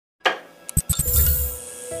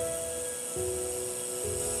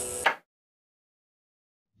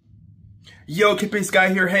Yo, Kid-Based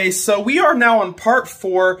Guy here. Hey, so we are now on part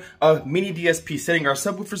 4 of MiniDSP, setting our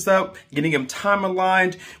subwoofers up, getting them time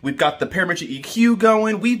aligned. We've got the parametric EQ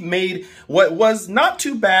going. We've made what was not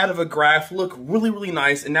too bad of a graph look really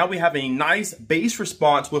nice, and now we have a nice bass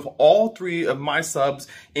response with all 3 of my subs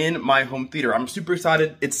in my home theater. I'm super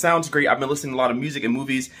excited. It sounds great. I've been listening to a lot of music and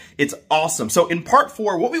movies. It's awesome. So in part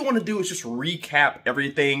 4, what we want to do is just recap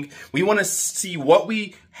everything. We want to see what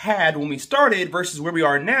we had when we started versus where we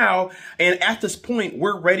are now, and at this point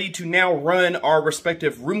we're ready to now run our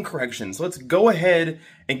respective room corrections. Let's go ahead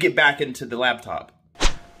and get back into the laptop.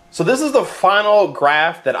 So this is the final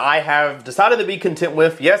graph that I have decided to be content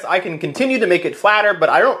with. Yes, I can continue to make it flatter, but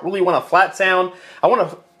I don't really want a flat sound. I want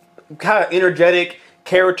a kind of energetic,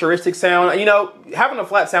 characteristic sound. You know, having a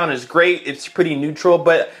flat sound is great. It's pretty neutral,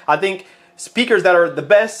 but I think speakers that are the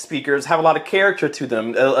best speakers have a lot of character to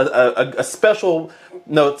them, a special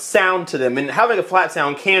sound to them, and having a flat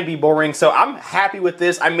sound can be boring, so I'm happy with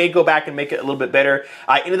this. I may go back and make it a little bit better.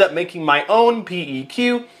 I ended up making my own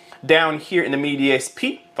PEQ down here in the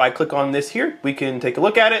MiniDSP. If I click on this here, we can take a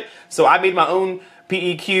look at it. So I made my own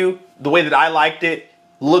PEQ the way that I liked it.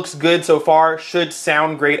 Looks good so far, should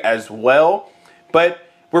sound great as well, but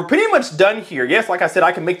we're pretty much done here. Yes, like I said,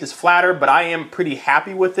 I can make this flatter, but I am pretty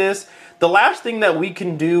happy with this. The last thing that we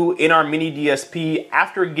can do in our MiniDSP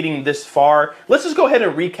after getting this far, let's just go ahead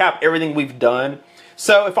and recap everything we've done.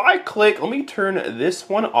 So if I click, let me turn this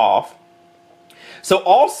one off. So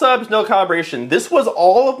all subs, no calibration. This was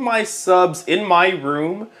all of my subs in my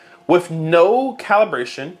room with no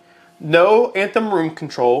calibration, no Anthem room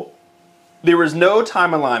control. There was no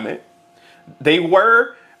time alignment. They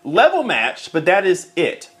were level matched, but that is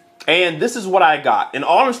it. And this is what I got. And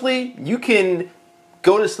honestly, you can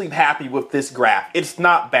go to sleep happy with this graph. It's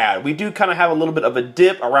not bad. We do kind of have a little bit of a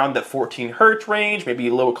dip around that 14 hertz range, maybe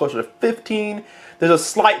a little closer to 15. There's a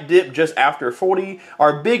slight dip just after 40.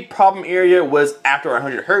 Our big problem area was after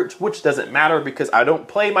 100 hertz, which doesn't matter because I don't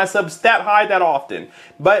play my subs that high that often.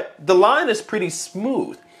 But the line is pretty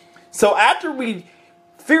smooth. So after we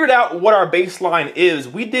figured out what our baseline is,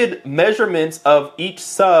 we did measurements of each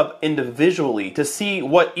sub individually to see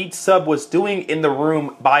what each sub was doing in the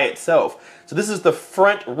room by itself. So this is the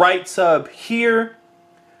front right sub here.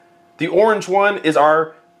 The orange one is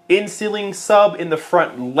our in-ceiling sub in the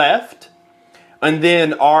front left. And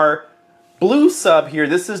then our blue sub here,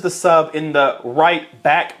 this is the sub in the right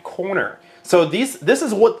back corner. So this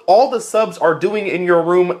is what all the subs are doing in your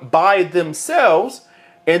room by themselves.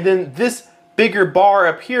 And then this bigger bar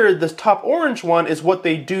up here, this top orange one, is what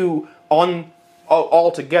they do on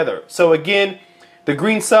all together. So again, the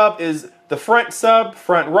green sub is the front sub,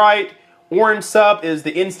 front right. Orange sub is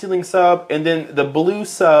the in-ceiling sub, and then the blue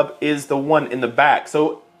sub is the one in the back.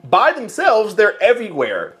 So by themselves, they're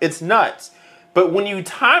everywhere. It's nuts. But when you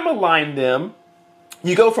time align them,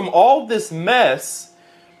 you go from all this mess,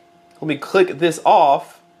 let me click this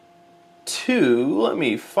off, to, let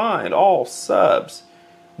me find all subs.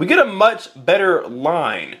 We get a much better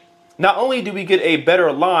line. Not only do we get a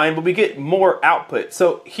better line, but we get more output.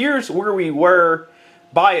 So here's where we were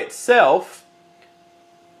by itself.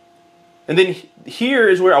 And then here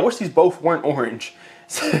is where, I wish these both weren't orange.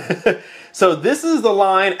 So this is the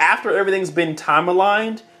line after everything's been time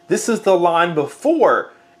aligned. This is the line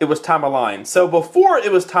before it was time aligned. So before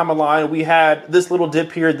it was time aligned, we had this little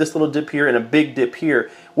dip here, and a big dip here.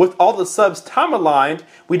 With all the subs time aligned,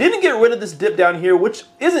 we didn't get rid of this dip down here, which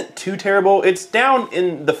isn't too terrible. It's down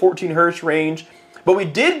in the 14 hertz range, but we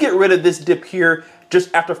did get rid of this dip here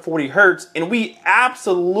just after 40 hertz, and we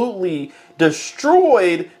absolutely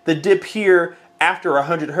destroyed the dip here after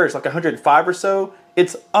 100 hertz, like 105 or so.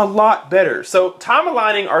 It's a lot better. So time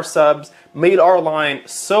aligning our subs made our line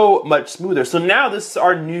so much smoother. So now this is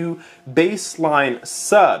our new baseline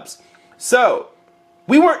subs. So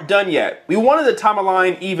we weren't done yet. We wanted to time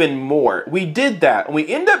align even more. We did that, and we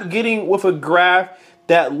end up getting with a graph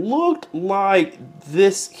that looked like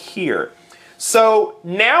this here. So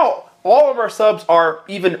now all of our subs are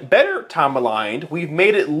even better time aligned. We've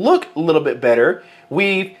made it look a little bit better.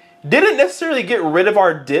 We didn't necessarily get rid of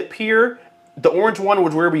our dip here. The orange one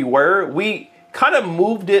was where we were. We kind of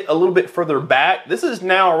moved it a little bit further back. This is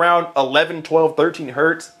now around 11, 12, 13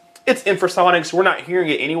 hertz. It's infrasonics. We're not hearing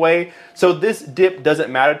it anyway. So this dip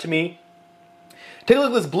doesn't matter to me. Take a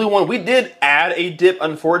look at this blue one. We did add a dip,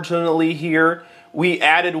 unfortunately, here. We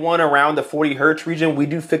added one around the 40 hertz region. We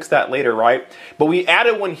do fix that later, right? But we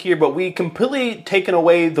added one here, but we completely taken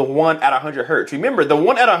away the one at 100 hertz. Remember, the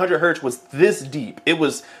one at 100 hertz was this deep. It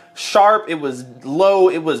was sharp, it was low,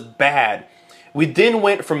 it was bad. We then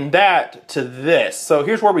went from that to this. So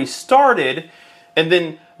here's where we started, and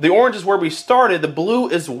then the orange is where we started, the blue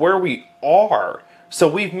is where we are. So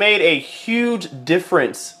we've made a huge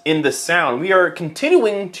difference in the sound. We are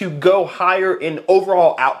continuing to go higher in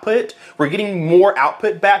overall output. We're getting more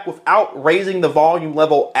output back without raising the volume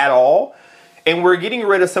level at all. And we're getting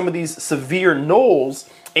rid of some of these severe nulls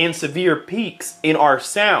and severe peaks in our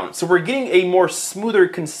sound. So we're getting a more smoother,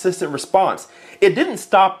 consistent response. It didn't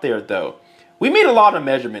stop there though. We made a lot of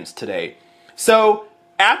measurements today. So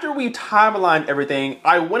after we time aligned everything,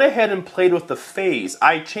 I went ahead and played with the phase.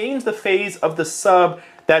 I changed the phase of the sub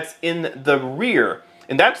that's in the rear,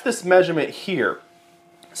 and that's this measurement here.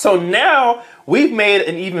 So now we've made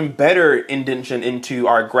an even better indentation into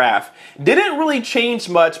our graph. Didn't really change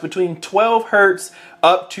much between 12 hertz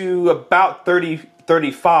up to about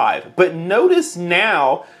 35. But notice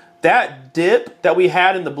now that dip that we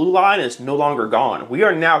had in the blue line is no longer gone. We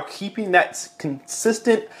are now keeping that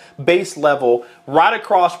consistent bass level right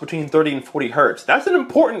across between 30 and 40 hertz. That's an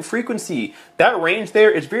important frequency. That range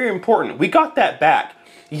there is very important. We got that back.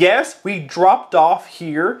 Yes, we dropped off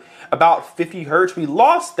here about 50 hertz. We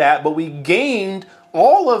lost that, but we gained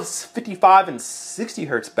all of 55 and 60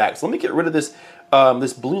 hertz back. So let me get rid of this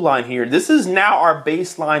this blue line here. This is now our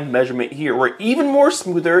baseline measurement here. We're even more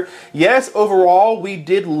smoother. Yes, overall we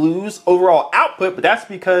did lose overall output, but that's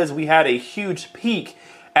because we had a huge peak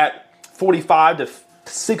at 45 to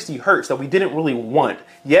 60 hertz that we didn't really want.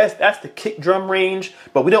 Yes, that's the kick drum range,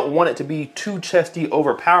 but we don't want it to be too chesty,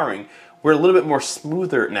 overpowering. We're a little bit more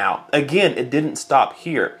smoother now. Again, it didn't stop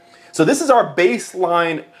here. So this is our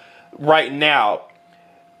baseline right now.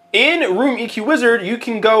 In Room EQ Wizard, you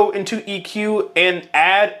can go into EQ and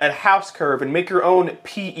add a house curve and make your own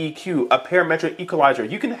PEQ, a parametric equalizer.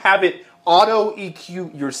 You can have it auto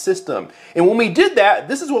EQ your system. And when we did that,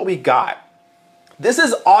 this is what we got. This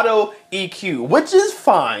is auto EQ, which is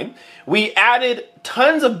fine. We added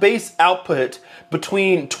tons of bass output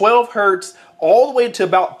between 12 hertz all the way to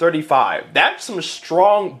about 35. That's some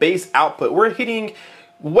strong bass output. We're hitting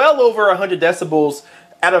well over 100 decibels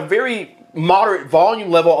at a very moderate volume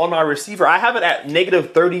level on my receiver. I have it at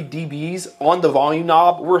negative 30 dBs on the volume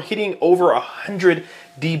knob. We're hitting over 100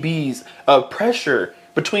 dBs of pressure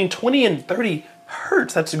between 20 and 30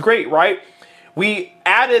 hertz. That's great, right? We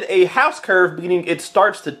added a house curve, meaning it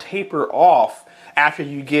starts to taper off after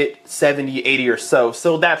you get 70, 80 or so.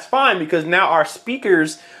 So that's fine because now our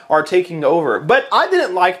speakers are taking over. But I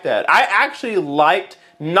didn't like that. I actually liked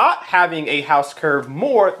not having a house curve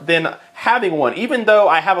more than having one. Even though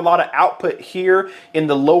I have a lot of output here in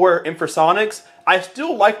the lower infrasonics, I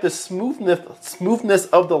still like the smoothness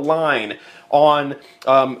of the line on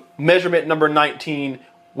measurement number 19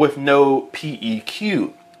 with no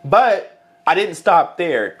PEQ. But I didn't stop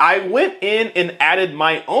there. I went in and added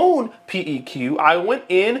my own PEQ. I went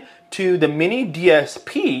in to the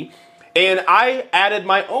MiniDSP and I added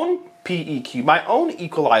my own PEQ, my own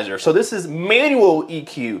equalizer. So this is manual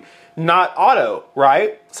EQ, not auto,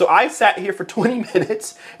 right? So I sat here for 20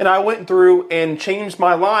 minutes and I went through and changed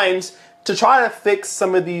my lines to try to fix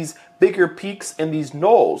some of these bigger peaks and these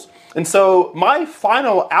nulls. And so my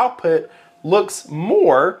final output looks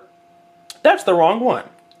more, that's the wrong one.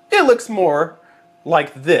 It looks more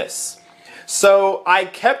like this. So I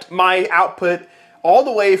kept my output all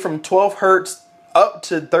the way from 12 hertz up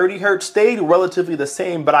to 30 hertz, stayed relatively the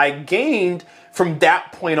same, but I gained from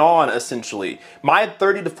that point on, essentially. My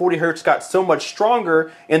 30 to 40 hertz got so much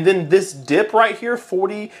stronger, and then this dip right here,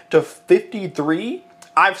 40 to 53,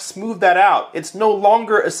 I've smoothed that out. It's no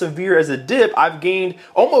longer as severe as a dip. I've gained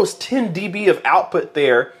almost 10 dB of output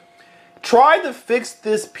there. Tried to fix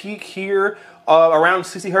this peak here around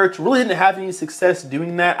 60 hertz. Really didn't have any success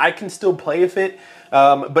doing that. I can still play with it,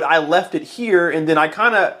 but I left it here, and then I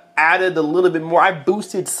kind of added a little bit more. I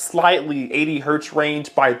boosted slightly 80 hertz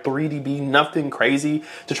range by 3 dB, nothing crazy,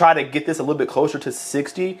 to try to get this a little bit closer to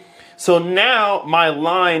 60. So now my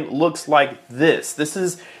line looks like this. This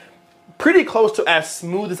is pretty close to as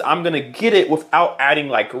smooth as I'm gonna get it without adding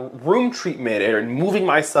like room treatment or moving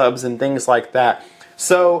my subs and things like that.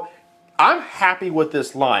 So I'm happy with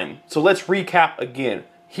this line. So let's recap again.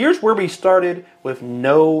 Here's where we started with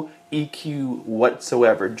no EQ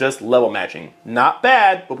whatsoever, just level matching. Not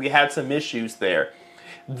bad, but we had some issues there.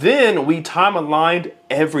 Then we time aligned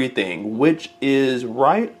everything, which is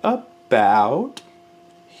right about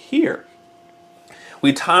here.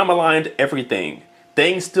 We time aligned everything.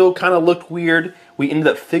 Things still kind of looked weird. We ended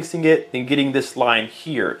up fixing it and getting this line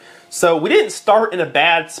here. So we didn't start in a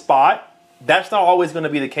bad spot. That's not always going to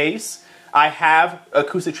be the case. I have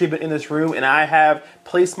acoustic treatment in this room, and I have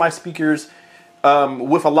placed my speakers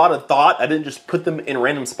with a lot of thought. I didn't just put them in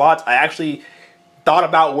random spots. I actually thought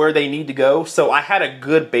about where they need to go. So I had a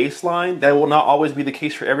good baseline. That will not always be the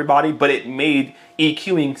case for everybody, but it made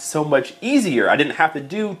EQing so much easier. I didn't have to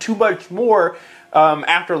do too much more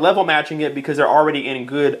after level matching it because they're already in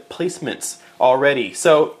good placements already.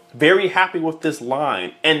 So very happy with this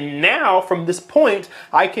line. And now from this point,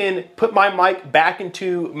 I can put my mic back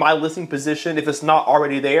into my listening position if it's not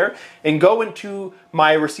already there and go into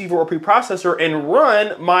my receiver or preprocessor and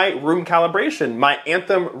run my room calibration. My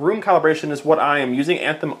Anthem room calibration is what I am using,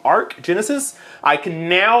 Anthem Arc Genesis. I can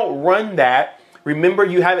now run that. Remember,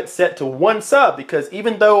 you have it set to 1 sub because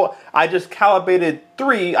even though I just calibrated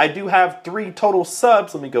 3, I do have 3 total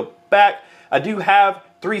subs. Let me go back. I do have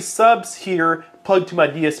 3 subs here plugged to my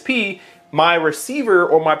DSP. My receiver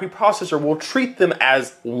or my preprocessor will treat them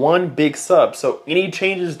as 1 big sub. So any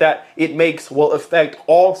changes that it makes will affect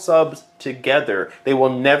all subs together. They will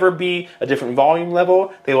never be a different volume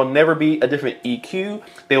level. They will never be a different EQ.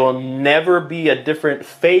 They will never be a different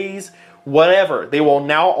phase. Whatever. They will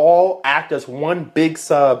now all act as 1 big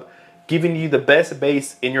sub, giving you the best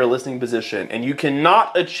bass in your listening position. And you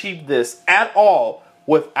cannot achieve this at all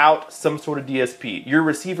without some sort of DSP. Your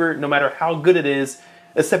receiver, no matter how good it is,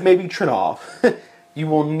 except maybe Trinov, you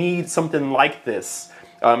will need something like this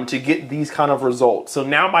to get these kind of results. So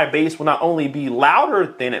now my bass will not only be louder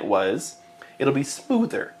than it was, it'll be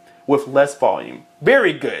smoother with less volume.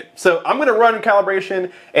 Very good. So I'm going to run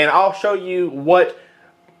calibration and I'll show you what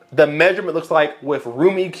the measurement looks like with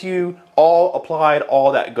room EQ, all applied,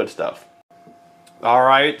 all that good stuff. All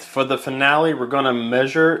right, for the finale, we're gonna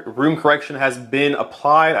measure. Room correction has been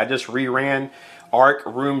applied. I just reran Arc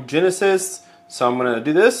Room Genesis. So I'm gonna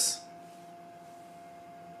do this.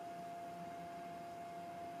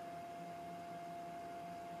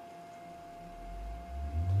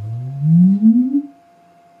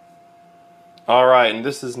 All right, and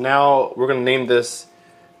this is now, we're gonna name this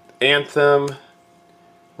Anthem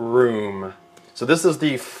Room. So this is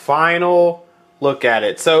the final look at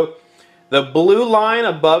it. So the blue line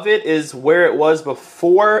above it is where it was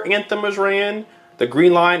before Anthem was ran. The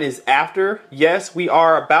green line is after. Yes, we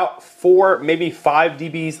are about 4, maybe 5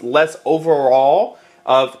 dBs less overall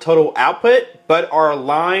of total output, but our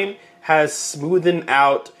line has smoothened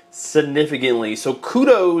out significantly. So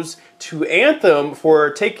kudos to Anthem for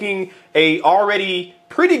taking a already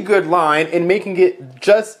pretty good line and making it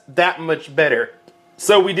just that much better.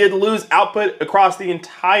 So we did lose output across the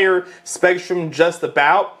entire spectrum just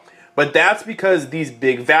about, but that's because these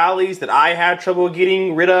big valleys that I had trouble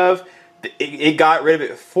getting rid of, it got rid of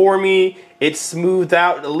it for me. It smoothed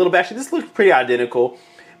out a little bit. Actually, this looks pretty identical,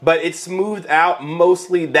 but it smoothed out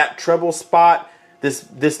mostly that treble spot.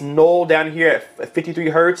 This null down here at 53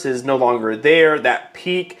 hertz is no longer there. That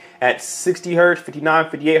peak at 60 hertz, 59,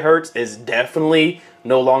 58 hertz is definitely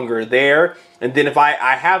no longer there. And then if I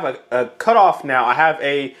have a cutoff now, I have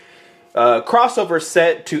a crossover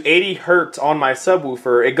set to 80 hertz on my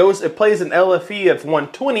subwoofer. It plays an LFE of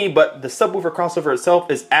 120, but the subwoofer crossover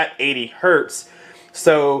itself is at 80 hertz.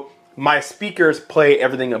 So my speakers play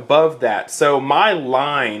everything above that. So my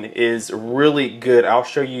line is really good. I'll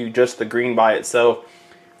show you just the green by itself.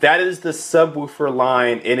 That is the subwoofer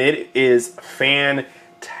line, and it is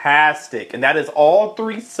fantastic. And that is all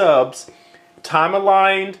 3 subs, time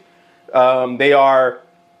aligned. They are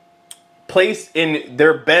placed in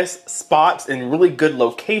their best spots in really good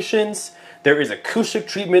locations. There is acoustic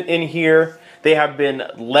treatment in here. They have been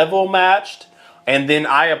level matched. And then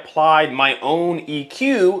I applied my own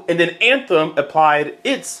EQ, and then Anthem applied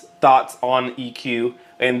its thoughts on EQ,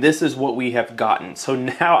 and this is what we have gotten. So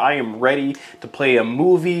now I am ready to play a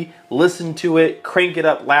movie, listen to it, crank it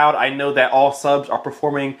up loud. I know that all subs are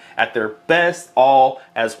performing at their best, all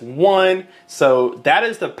as one. So that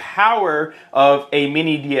is the power of a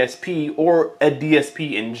MiniDSP or a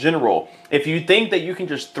DSP in general. If you think that you can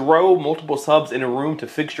just throw multiple subs in a room to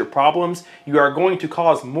fix your problems, you are going to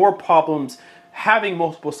cause more problems having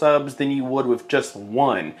multiple subs than you would with just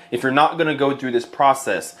one if you're not going to go through this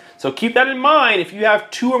process. So keep that in mind. If you have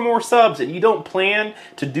 2 or more subs and you don't plan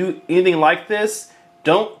to do anything like this,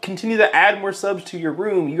 don't continue to add more subs to your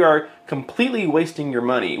room. You are completely wasting your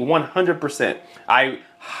money, 100%. I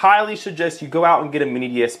highly suggest you go out and get a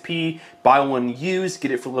MiniDSP, buy one used,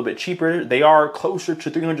 get it for a little bit cheaper. They are closer to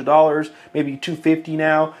 $300, maybe $250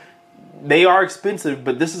 now. They are expensive,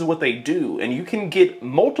 but this is what they do. And you can get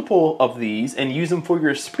multiple of these and use them for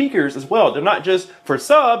your speakers as well. They're not just for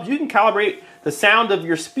subs. You can calibrate the sound of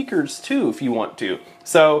your speakers too if you want to.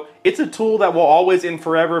 So it's a tool that will always and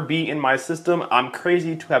forever be in my system. I'm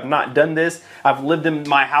crazy to have not done this. I've lived in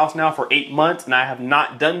my house now for 8 months and I have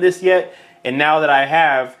not done this yet. And now that I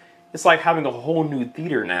have, it's like having a whole new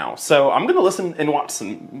theater now. So I'm gonna listen and watch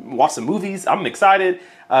some movies. I'm excited,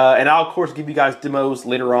 and I'll of course give you guys demos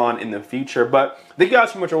later on in the future. But thank you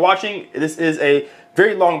guys so much for watching. This is a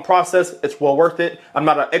very long process. It's well worth it. I'm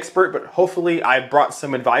not an expert, but hopefully I brought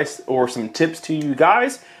some advice or some tips to you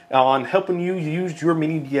guys on helping you use your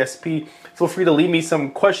MiniDSP. Feel free to leave me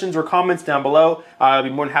some questions or comments down below. I'll be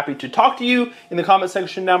more than happy to talk to you in the comment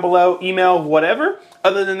section down below, email, whatever.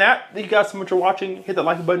 Other than that, thank you guys so much for watching. Hit that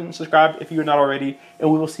like button and subscribe if you're not already,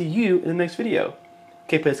 and we will see you in the next video.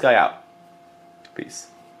 KPS Guy out. Peace.